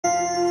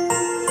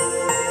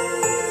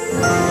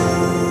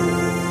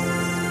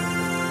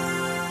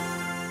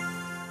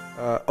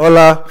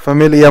Hola,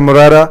 familia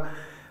morada.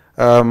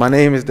 My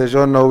name is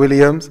Dejon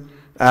Williams,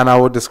 and I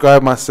would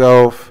describe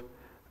myself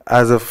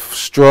as a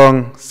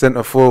strong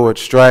centre forward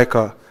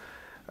striker,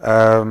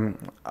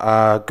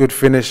 a good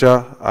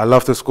finisher. I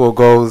love to score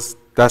goals.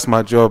 That's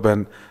my job,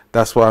 and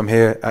that's what I'm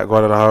here at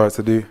Guadalajara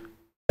to do.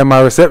 And my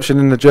reception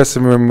in the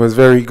dressing room was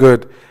very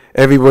good.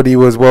 Everybody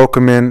was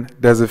welcoming.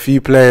 There's a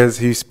few players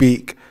who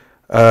speak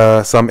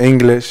some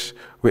English,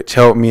 which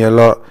helped me a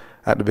lot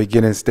at the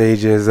beginning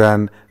stages,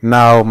 and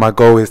now my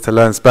goal is to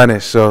learn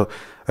Spanish, so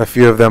a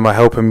few of them are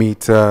helping me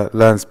to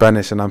learn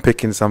Spanish, and I'm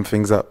picking some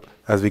things up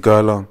as we go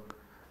along.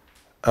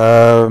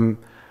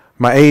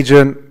 My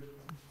agent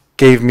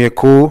gave me a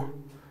call,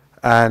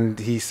 and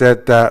he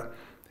said that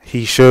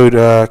he showed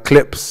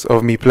clips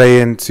of me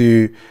playing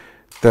to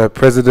the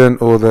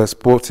president or the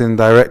sporting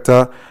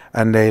director,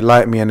 and they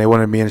liked me and they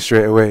wanted me in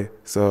straight away.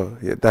 So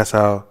yeah, that's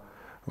how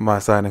my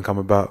signing come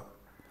about.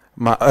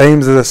 My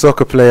aims as a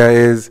soccer player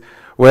is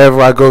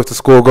wherever I go to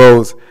score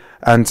goals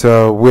and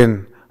to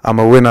win. I'm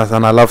a winner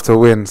and I love to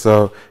win.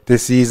 So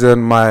this season,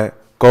 my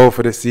goal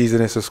for this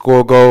season is to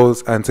score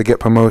goals and to get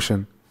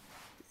promotion.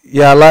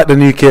 Yeah, I like the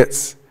new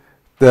kits.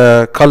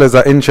 The colours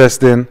are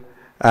interesting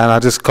and I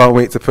just can't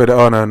wait to put it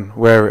on and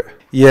wear it.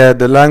 Yeah,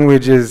 the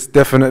language is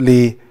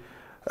definitely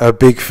a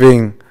big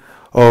thing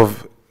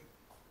of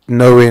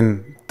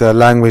knowing the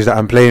language that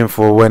I'm playing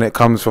for when it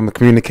comes from the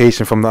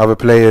communication from the other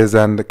players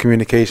and the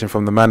communication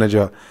from the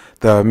manager,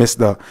 the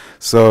mister.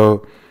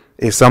 So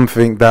it's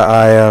something that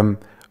I am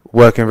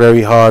working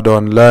very hard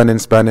on learning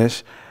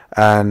Spanish,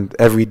 and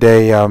every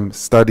day I'm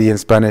studying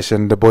Spanish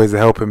and the boys are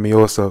helping me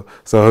also.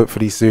 So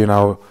hopefully soon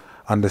I'll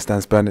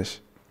understand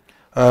Spanish.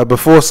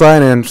 Before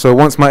signing, so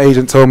once my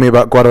agent told me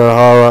about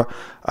Guadalajara,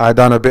 I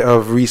done a bit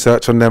of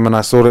research on them and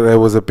I saw that there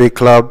was a big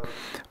club.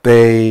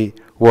 They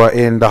were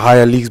in the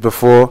higher leagues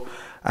before,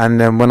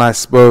 and then when I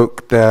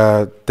spoke,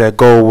 their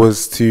goal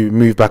was to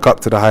move back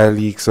up to the higher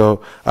league.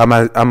 So I'm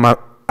an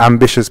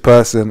ambitious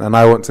person and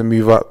I want to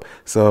move up,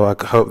 so I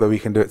hope that we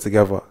can do it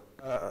together.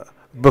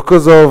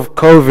 Because of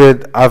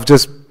COVID, I've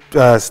just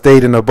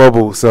stayed in a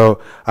bubble,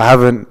 so I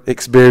haven't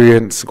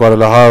experienced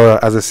Guadalajara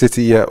as a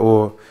city yet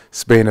or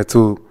Spain at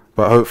all,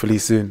 but hopefully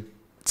soon.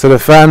 To the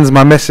fans,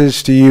 my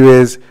message to you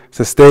is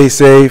to stay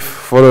safe,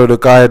 follow the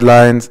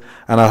guidelines,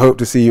 and I hope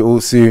to see you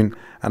all soon,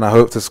 and I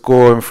hope to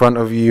score in front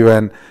of you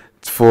and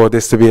for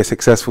this to be a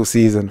successful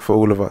season for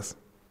all of us.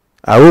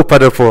 Au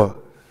Padre.